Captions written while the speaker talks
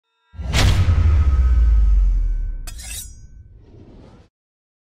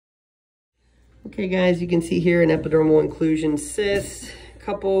Okay guys, you can see here an epidermal inclusion cyst,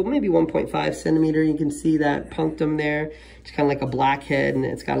 couple, maybe 1.5 centimeter. You can see that punctum there. It's kind of like a blackhead, and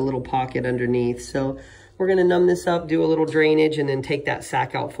it's got a little pocket underneath. So we're gonna numb this up, do a little drainage, and then take that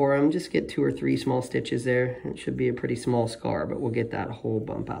sac out for him. Just get 2 or 3 small stitches there. It should be a pretty small scar, but we'll get that whole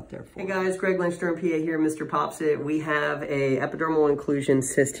bump out there for him. Hey guys, Greg Lindstrom, PA here, MrPopZit. We have a epidermal inclusion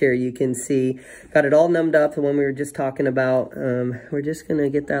cyst here. You can see, got it all numbed up, the one we were just talking about. We're just gonna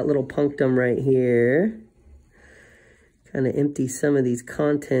get that little punctum right here. Kind of empty some of these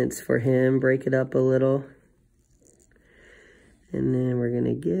contents for him, break it up a little. And then we're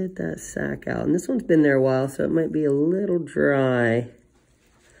gonna get that sac out. And this one's been there a while, so it might be a little dry.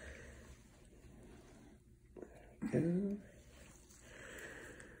 Okay.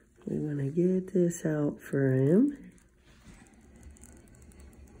 We wanna get this out for him.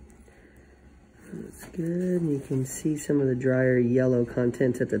 That's good. You can see some of the drier yellow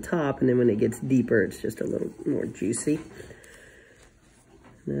contents at the top, and then when it gets deeper, it's just a little more juicy.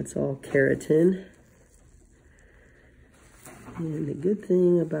 And that's all keratin. And the good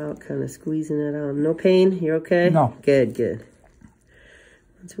thing about kind of squeezing it out, no pain, you're okay? No. Good, good.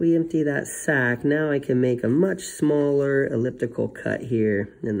 Once we empty that sac, now I can make a much smaller elliptical cut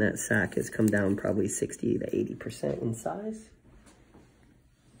here, and that sac has come down probably 60 to 80% in size.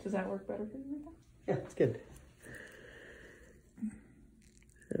 Does that work better for you? Yeah, it's good.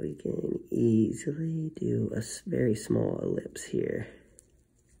 So we can easily do a very small ellipse here.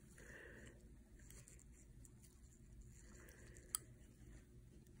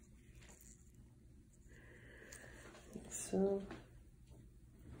 So,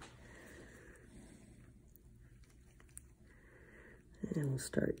 and we'll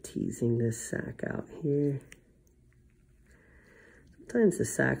start teasing this sac out here. Sometimes the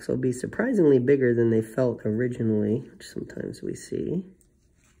sacs will be surprisingly bigger than they felt originally, which sometimes we see.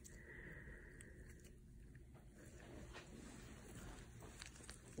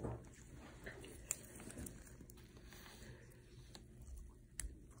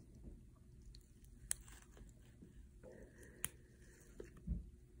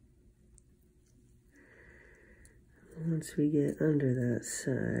 Once we get under that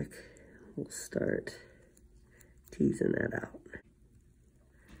sac, we'll start teasing that out.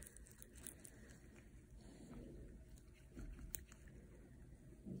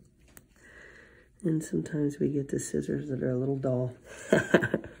 And sometimes we get the scissors that are a little dull.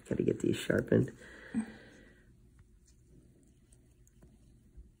 Gotta get these sharpened.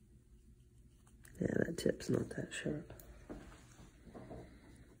 Yeah, that tip's not that sharp.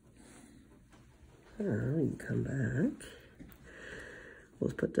 Oh, you can come back.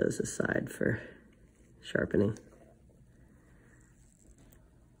 We'll put those aside for sharpening.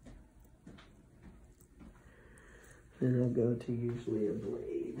 And I'll go to usually a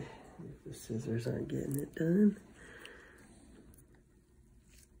blade if the scissors aren't getting it done.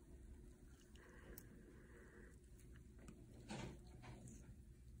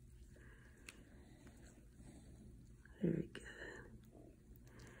 Very good.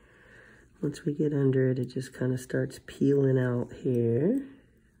 Once we get under it, it just kind of starts peeling out here,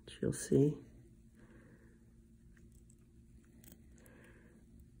 which you'll see.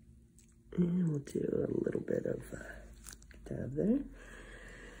 And we'll do a little bit of dab there.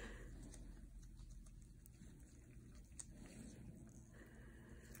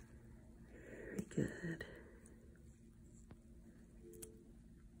 Very good.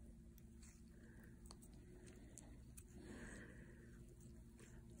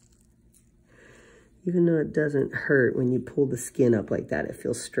 Even though it doesn't hurt, when you pull the skin up like that, it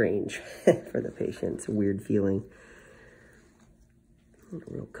feels strange for the patient. It's a weird feeling. Not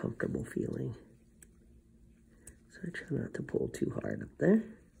a real comfortable feeling. So I try not to pull too hard up there.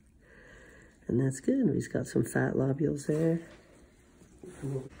 And that's good. We've got some fat lobules there.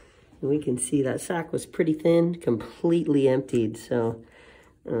 And we can see that sac was pretty thin, completely emptied. So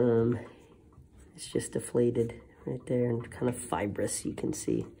it's just deflated right there and kind of fibrous, you can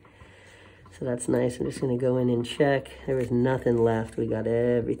see. So that's nice. I'm just gonna go in and check. There was nothing left. We got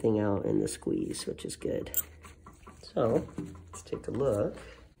everything out in the squeeze, which is good. So let's take a look.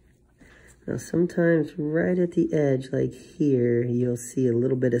 Now sometimes right at the edge, like here, you'll see a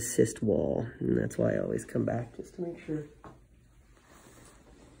little bit of cyst wall. And that's why I always come back, just to make sure.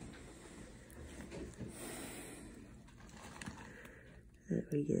 That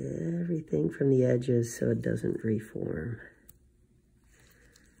we get everything from the edges so it doesn't reform.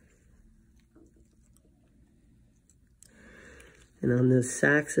 And on those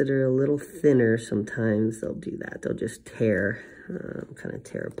sacs that are a little thinner, sometimes they'll do that. They'll just tear, kind of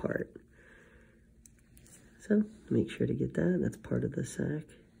tear apart. So make sure to get that. That's part of the sac.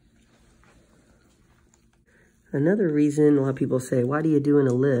 Another reason a lot of people say, why do you do an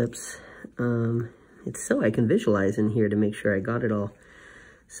ellipse? It's so I can visualize in here to make sure I got it all.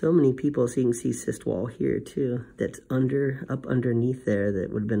 So many people, so you can see cyst wall here too, that's up underneath there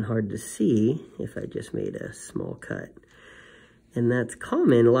that would have been hard to see if I just made a small cut. And that's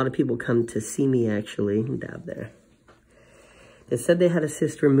common. A lot of people come to see me actually, dab there. They said they had a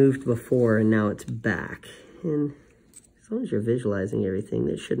cyst removed before and now it's back. And as long as you're visualizing everything,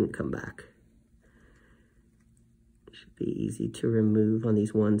 it shouldn't come back. It should be easy to remove on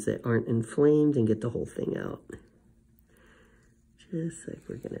these ones that aren't inflamed and get the whole thing out. Just like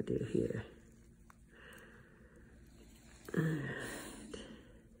we're gonna do here. All right.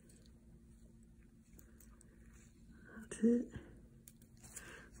 That's it.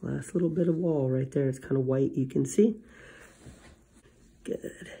 Last little bit of wall right there. It's kind of white, you can see.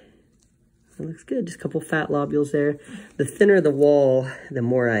 Good. That looks good. Just a couple fat lobules there. The thinner the wall, the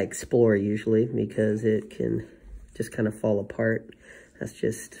more I explore usually, because it can just kind of fall apart. That's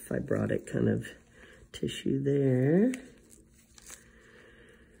just fibrotic kind of tissue there.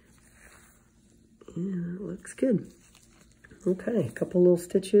 Yeah, that looks good. Okay, a couple little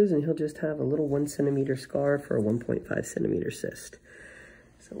stitches and he'll just have a little 1 centimeter scar for a 1.5 centimeter cyst.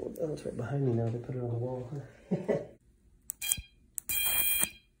 So, oh, it's right behind me now. They put it on the wall.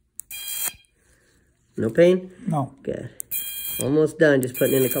 No pain? No. Good. Almost done. Just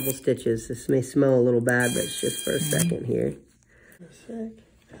putting in a couple stitches. This may smell a little bad, but it's just for a second here. For a sec.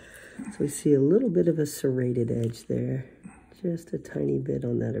 So we see a little bit of a serrated edge there. Just a tiny bit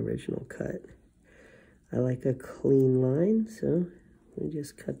on that original cut. I like a clean line, so we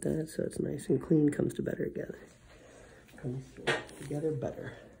just cut that so it's nice and clean, comes together. Comes together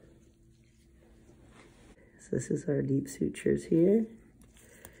better. So this is our deep sutures here.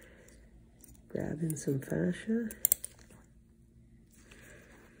 Grabbing some fascia.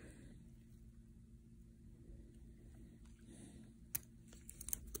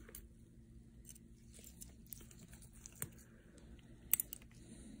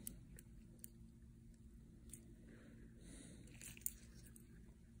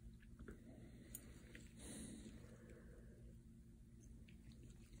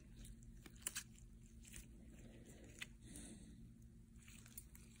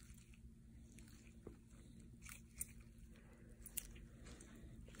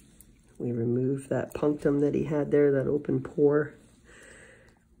 We removed that punctum that he had there, that open pore,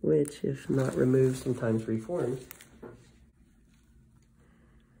 which, if not removed, sometimes reforms.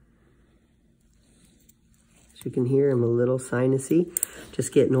 As you can hear, I'm a little sinusy.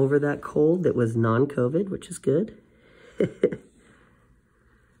 Just getting over that cold that was non-COVID, which is good.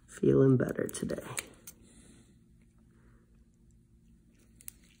 Feeling better today.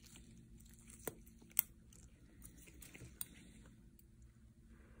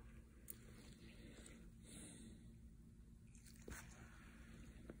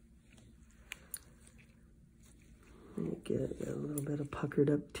 Get a little bit of puckered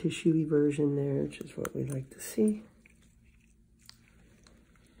up tissue version there, which is what we like to see.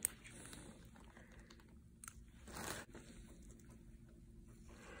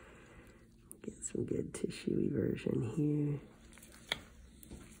 Get some good tissue version here.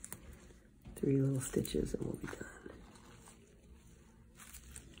 3 little stitches and we'll be done.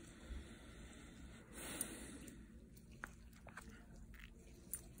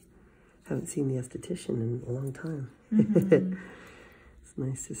 Haven't seen the esthetician in a long time. Mm-hmm. It's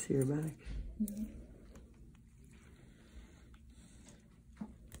nice to see her back. Mm-hmm.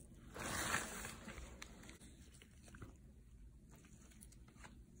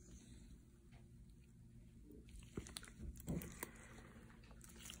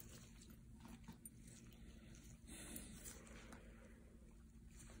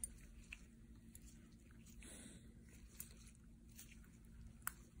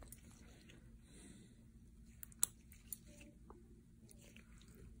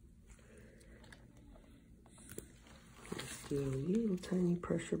 Do a little tiny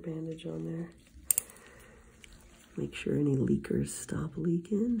pressure bandage on there. Make sure any leakers stop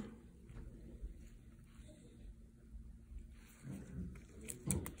leaking.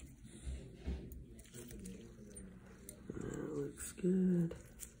 That looks good.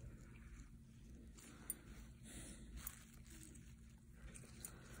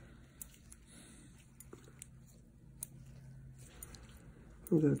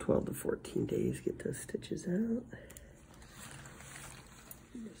 We'll go 12 to 14 days, get those stitches out.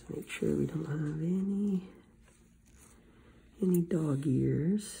 Just make sure we don't have any dog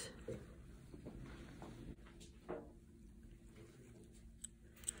ears.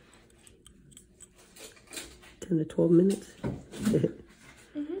 To 12 minutes.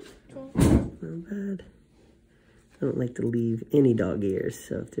 12. Not bad. I don't like to leave any dog ears,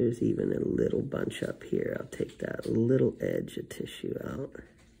 so if there's even a little bunch up here, I'll take that little edge of tissue out.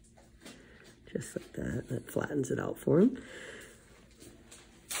 Just like that. That flattens it out for him.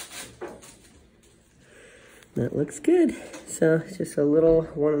 That looks good. So it's just a little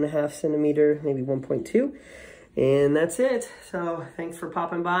 1.5 centimeter, maybe 1.2. And that's it. So thanks for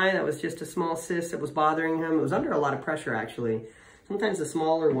popping by. That was just a small cyst that was bothering him. It was under a lot of pressure, actually. Sometimes the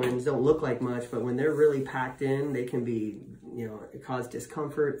smaller ones don't look like much, but when they're really packed in, they can be, you know, cause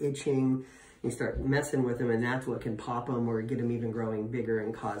discomfort, itching. You start messing with them, and that's what can pop them or get them even growing bigger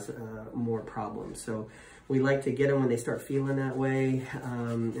and cause more problems. So we like to get them when they start feeling that way,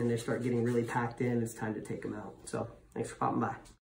 and they start getting really packed in. It's time to take them out. So thanks for popping by.